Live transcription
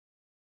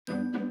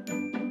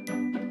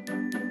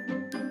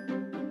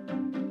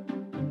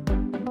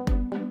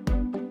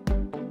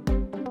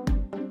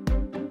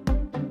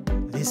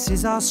This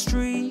is our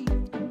street,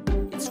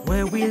 it's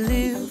where we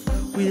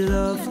live. We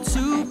love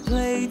to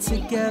play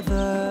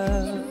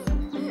together.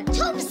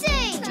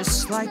 Topsy!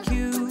 Just like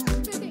you,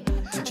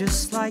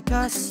 just like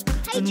us,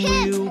 Hey, and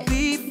Tim. we'll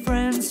be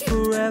friends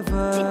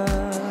forever.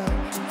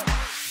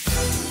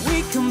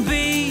 We can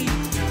be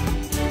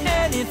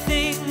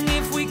anything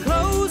if we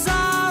close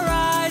our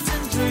eyes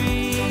and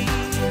dream.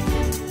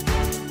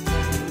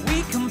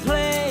 We can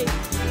play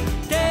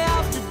day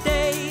after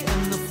day,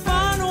 and the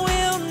fun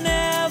will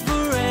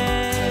never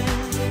end.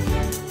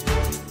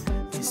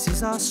 This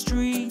is our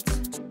street,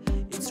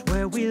 it's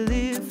where we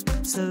live,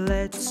 so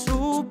let's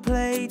all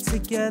play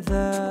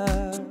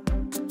together.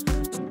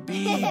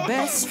 Be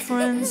best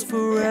friends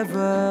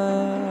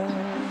forever.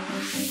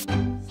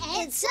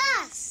 It's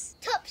us,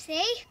 Topsy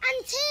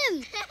and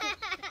Tim.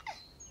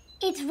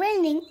 It's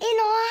raining in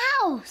our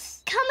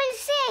house. Come and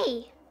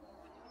see.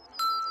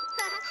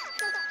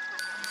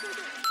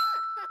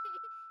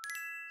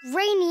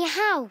 Rainy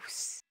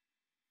house.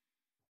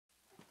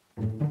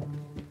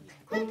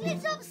 Quickly,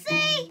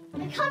 Topsy!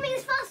 I'm coming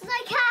as fast as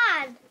I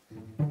can.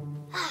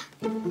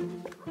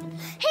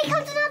 Here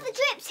comes another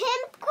drip, Tim.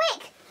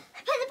 Quick,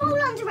 put the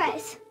ball under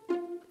it.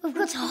 We've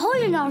got a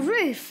hole in our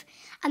roof,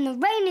 and the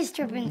rain is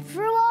dripping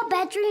through our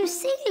bedroom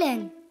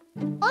ceiling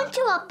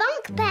onto our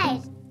bunk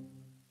bed.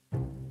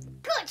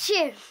 Got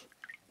you.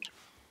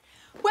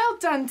 Well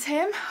done,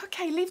 Tim.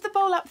 OK, leave the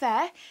bowl up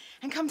there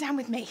and come down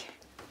with me.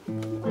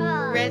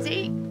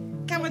 Ready?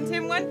 Come on,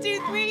 Tim. 1, 2,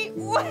 3.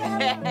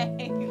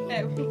 Way!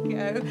 There we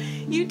go.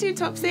 You too,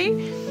 Topsy.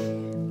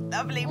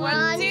 Lovely.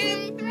 1,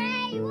 2,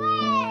 3,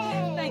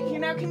 way! Thank you.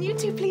 Now, can you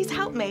two please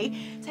help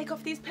me take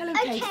off these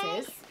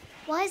pillowcases?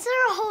 Why is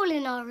there a hole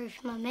in our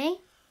roof,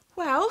 Mummy?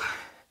 Well,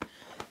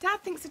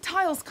 Dad thinks the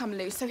tile's come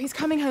loose, so he's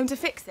coming home to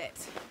fix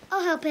it.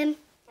 I'll help him.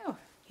 Oh,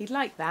 he'd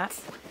like that.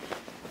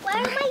 Where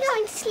am I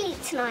going to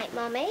sleep tonight,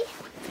 Mummy?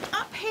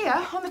 Up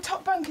here on the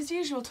top bunk as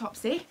usual,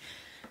 Topsy.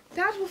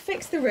 Dad will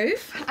fix the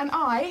roof and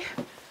I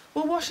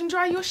will wash and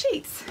dry your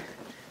sheets.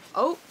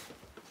 Oh,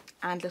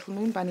 and Little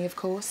Moon Bunny, of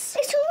course.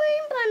 Little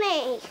Moon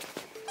Bunny.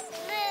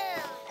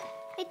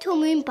 Little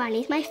Moon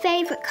Bunny's my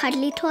favourite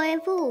cuddly toy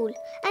of all.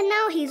 And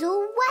now he's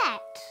all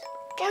wet.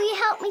 Will you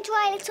help me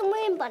dry Little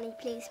Moon Bunny,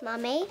 please,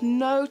 Mummy?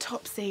 No,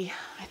 Topsy.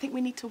 I think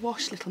we need to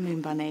wash Little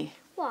Moon Bunny.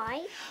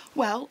 Why?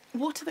 Well,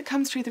 water that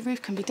comes through the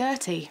roof can be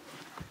dirty.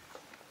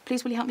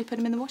 Please, will you help me put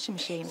him in the washing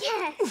machine?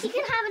 Yeah, you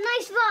can have a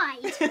nice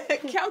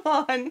ride. Come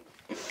on.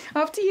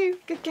 After you.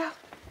 Good girl.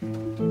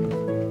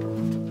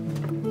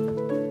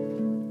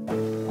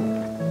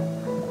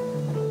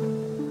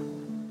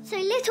 So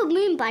Little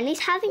Moon Bunny's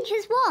having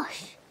his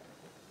wash.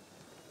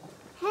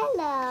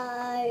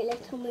 Hello,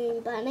 Little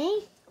Moon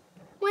Bunny.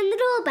 When the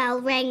doorbell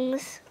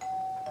rings.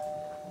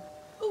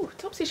 Oh,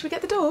 Topsy, should we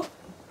get the door?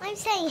 I'm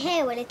staying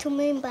here with Little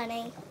Moon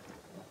Bunny.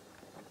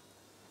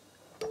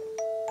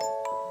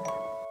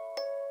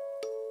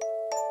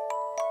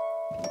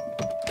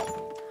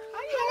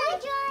 Hello,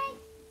 Joy.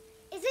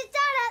 Is it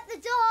Dad at the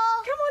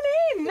door? Come on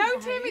in. No,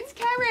 Tim, it's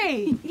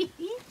Kerry.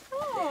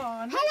 Come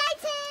on. Hello,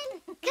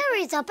 Tim.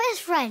 Kerry's our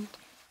best friend.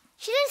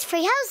 She lives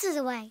 3 houses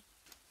away.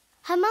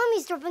 Her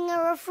mummy's dropping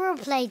her off for a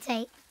play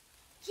date.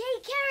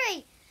 Yay,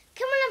 Kerry!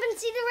 Come on up and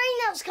see the rain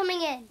that's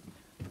coming in.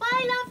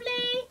 Bye,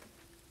 lovely.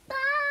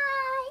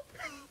 Bye.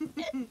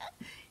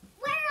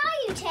 Where are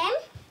you, Tim?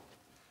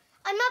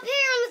 I'm up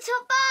here on the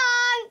top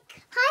bunk.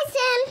 Hi,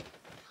 Tim.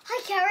 Hi,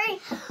 Kerry.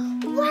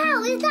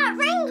 Wow, is that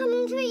rain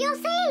coming through your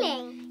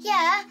ceiling?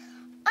 Yeah,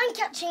 I'm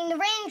catching the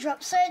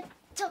raindrops so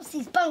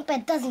Topsy's bunk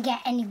bed doesn't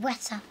get any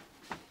wetter.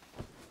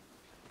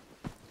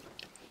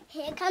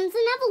 Here comes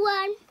another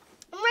one.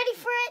 I'm ready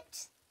for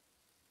it.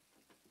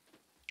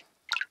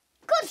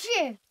 Got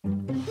you.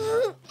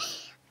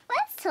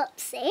 Where's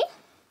Topsy?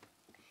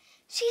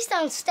 She's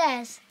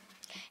downstairs.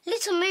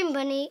 Little Moon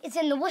Bunny is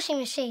in the washing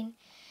machine.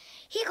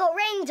 He got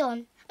rained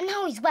on and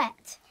now he's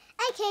wet.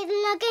 OK,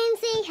 then I'll go and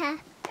see her.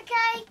 OK.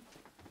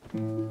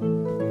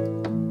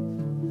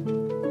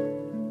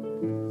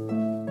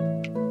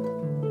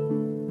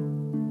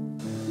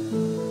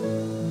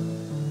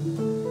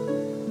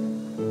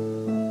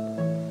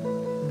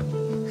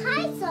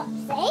 Hi,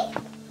 Topsy.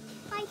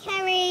 Hi,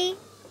 Kerry.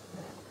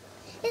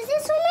 Is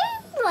this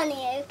Moon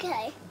Bunny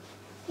OK?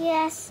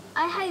 Yes,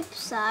 I hope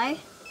so.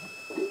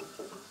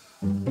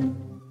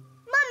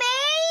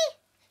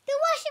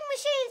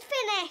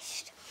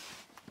 Finished.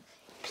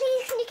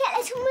 Please, can you get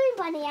Little Moon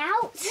Bunny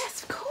out?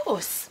 Yes, of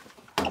course.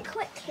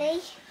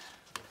 Quickly.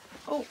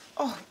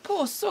 Oh,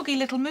 poor soggy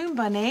Little Moon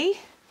Bunny.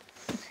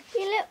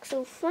 He looks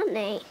all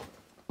funny.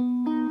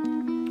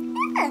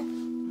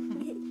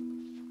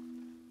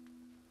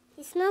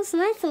 He smells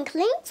nice and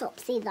clean,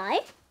 Topsy,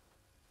 though.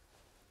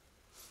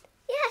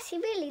 Yes, he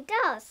really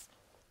does.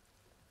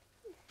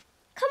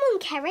 Come on,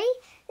 Kerry.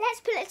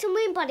 Let's put Little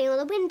Moon Bunny on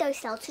the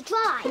windowsill to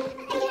dry.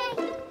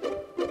 OK.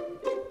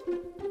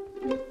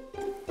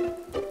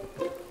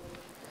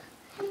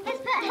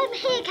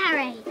 Here,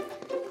 Kerry.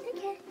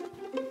 Okay.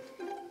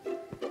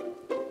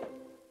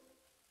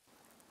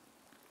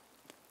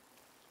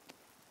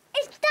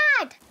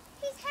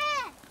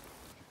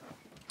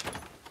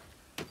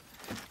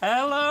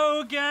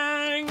 Hello,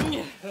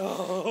 gang!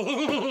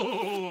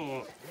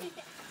 Oh.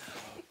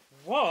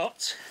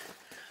 What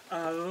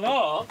a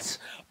lot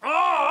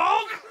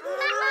of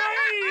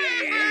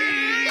rain!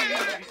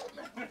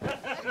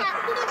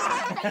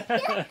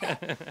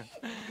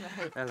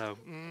 Hello.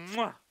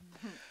 Mwah.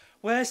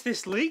 Where's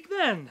this leak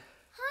then?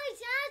 Hi,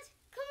 Dad.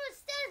 Come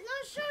upstairs and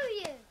I'll show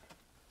you.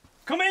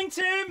 Come in,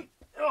 Tim!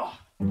 Oh.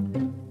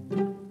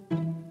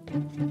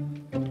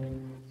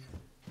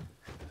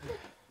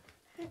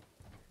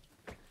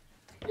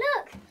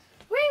 Look,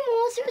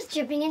 rainwater was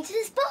dripping into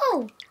this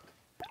bowl.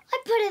 I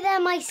put it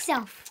there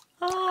myself.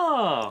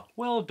 Ah,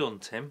 well done,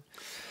 Tim.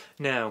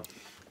 Now,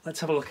 let's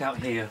have a look out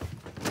here.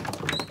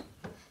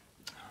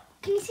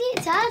 Can you see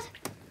it, Dad?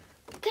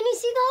 Can you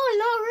see the hole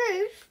in our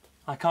roof?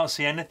 I can't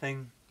see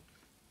anything.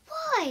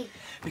 Why?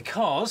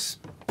 Because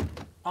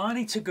I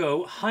need to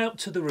go high up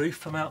to the roof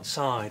from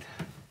outside.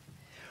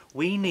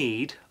 We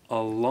need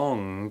a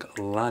long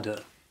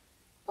ladder.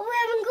 But we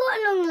haven't got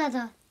a long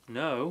ladder.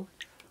 No,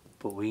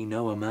 but we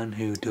know a man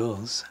who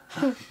does.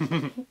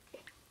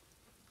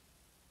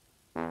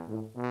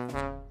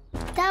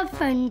 Dad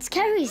phones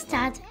Kerry's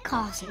dad,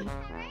 Carson.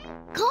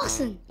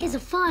 Carson is a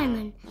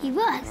fireman. He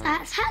works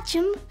at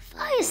Hatcham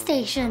Fire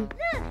Station.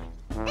 Look,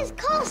 it's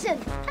Carson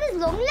and his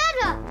long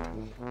ladder.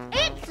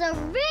 It's a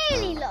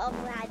really long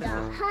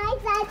ladder.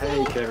 Hi,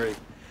 Daddy. Hey, Kerry.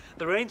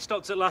 The rain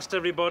stops at last,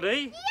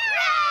 everybody.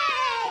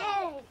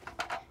 Yay!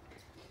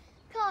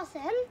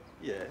 Carson?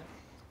 Yeah?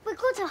 We've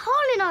got a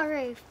hole in our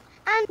roof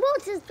and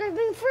water's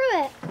dripping through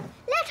it.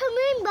 Little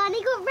Moon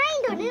Bunny got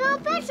rained on in our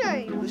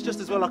bedroom. It's just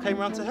as well I came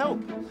round to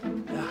help.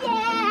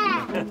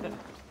 Yeah!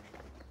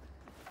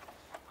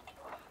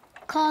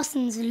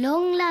 Carson's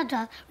long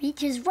ladder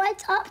reaches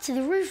right up to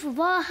the roof of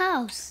our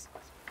house.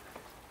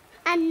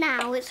 And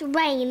now it's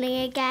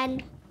raining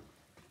again.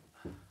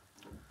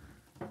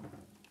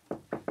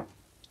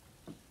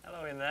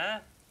 Hello in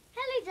there.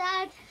 Hello,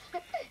 Dad.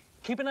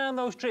 Keep an eye on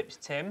those drips,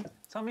 Tim.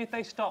 Tell me if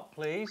they stop,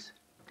 please.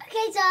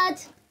 OK, Dad.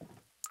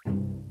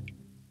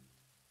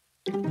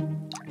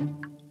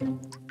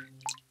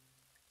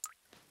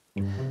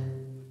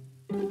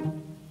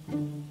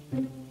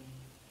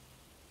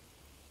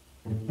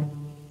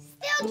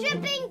 Still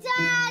dripping,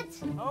 Dad.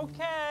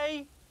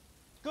 OK.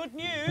 Good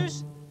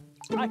news.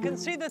 I can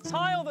see the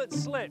tile that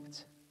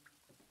slipped.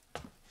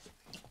 Dad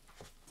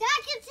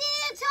can see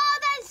the tile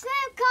that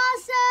slipped,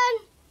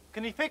 Carson.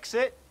 Can you fix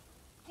it?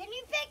 Can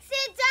you fix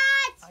it,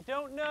 Dad? I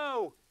don't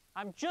know.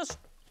 I'm just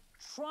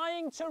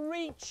trying to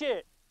reach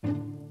it.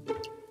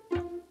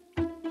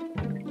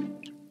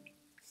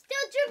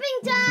 Still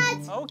dripping,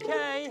 Dad.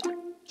 OK.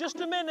 Just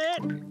a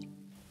minute.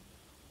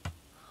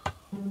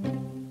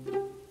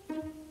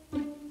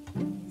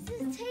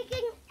 This is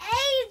taking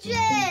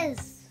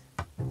ages.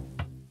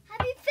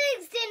 Have you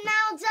fixed it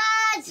now,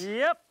 Dad?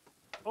 Yep.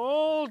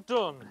 All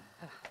done.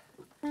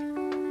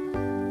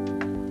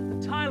 The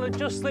tile had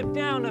just slipped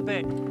down a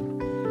bit.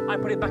 I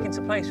put it back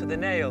into place with a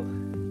nail.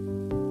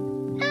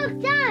 Look,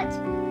 Dad!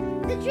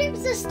 The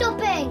drips are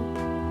stopping!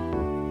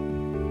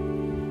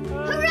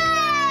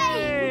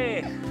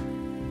 Hooray!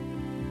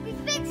 We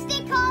fixed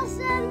it,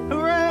 Carson!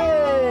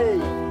 Hooray!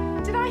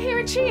 Did I hear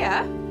a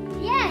cheer?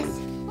 Yes,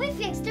 we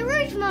fixed the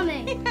roof,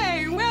 Mummy.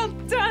 Hey, well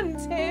done,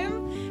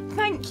 Tim.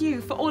 Thank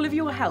you for all of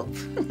your help.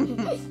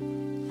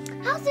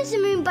 How's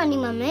Little Moon Bunny,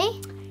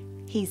 Mummy?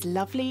 He's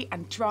lovely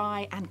and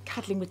dry and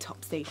cuddling with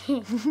Topsy.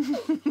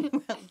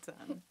 Well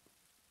done.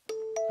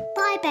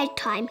 By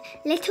bedtime,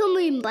 Little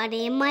Moon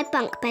Bunny and my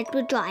bunk bed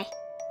were dry,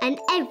 and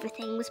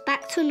everything was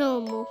back to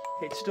normal.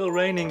 It's still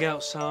raining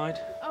outside.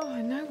 Oh,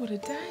 I know, what a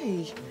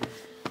day.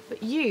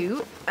 But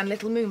you and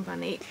Little Moon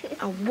Bunny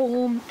are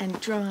warm and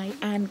dry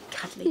and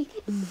cuddly.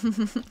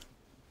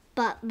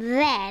 But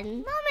then...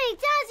 Mummy,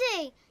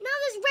 Daddy! Now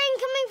there's rain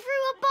coming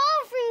through a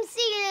bathroom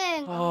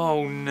ceiling!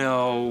 Oh,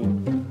 no.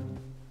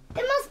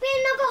 There must be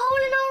another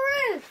hole in our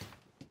roof.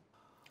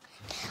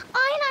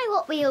 I know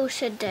what we all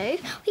should do.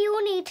 We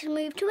all need to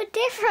move to a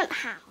different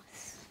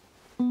house.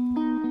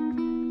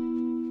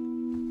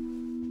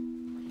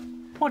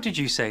 What did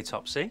you say,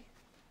 Topsy?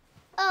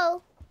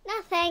 Oh,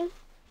 nothing.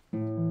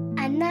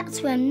 And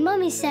that's when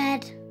Mummy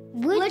said,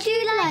 Would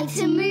you like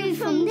to move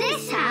from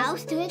this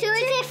house to a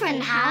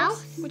different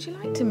house? Would you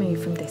like to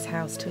move from this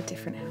house to a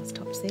different house,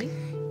 Topsy?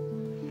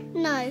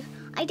 No,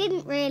 I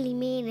didn't really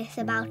mean this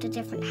about a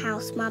different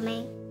house,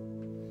 Mummy.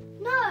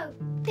 No,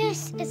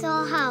 this is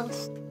our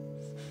house.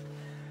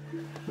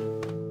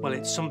 Well,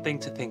 it's something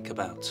to think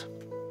about.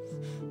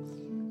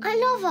 I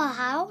love our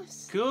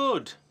house.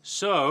 Good.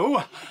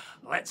 So,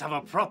 let's have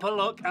a proper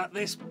look at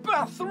this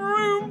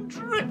bathroom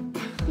drip.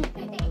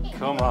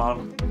 Come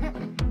on.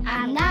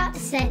 And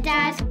that's it,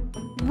 Dad.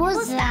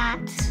 Was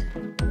that?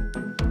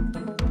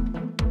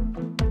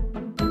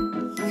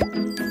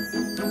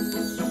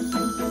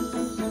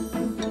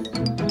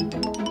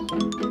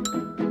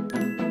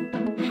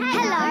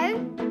 Hello.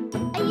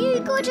 Are you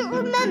good at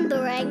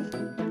remembering?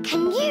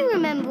 Can you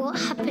remember what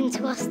happened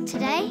to us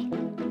today?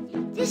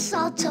 This is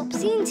our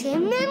Topsy and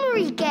Tim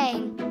memory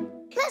game.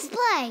 Let's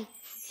play.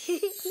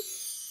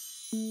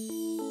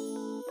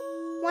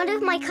 One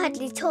of my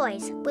cuddly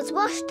toys was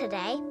washed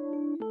today.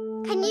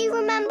 Can you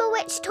remember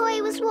which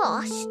toy was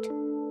washed?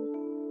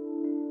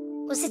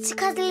 Was it a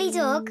cuddly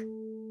dog?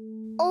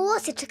 Or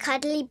was it a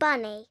cuddly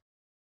bunny?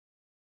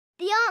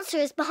 The answer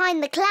is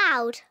behind the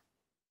cloud.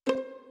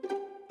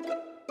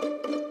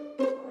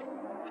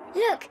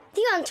 Look,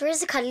 the answer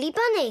is a cuddly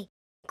bunny,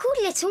 called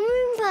Little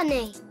Moon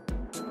Bunny.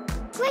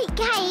 Great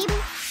game!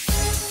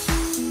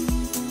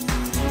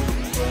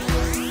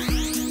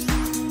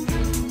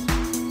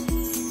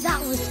 That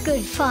was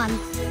good fun.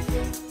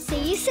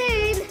 See you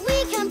soon.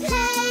 We can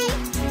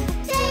play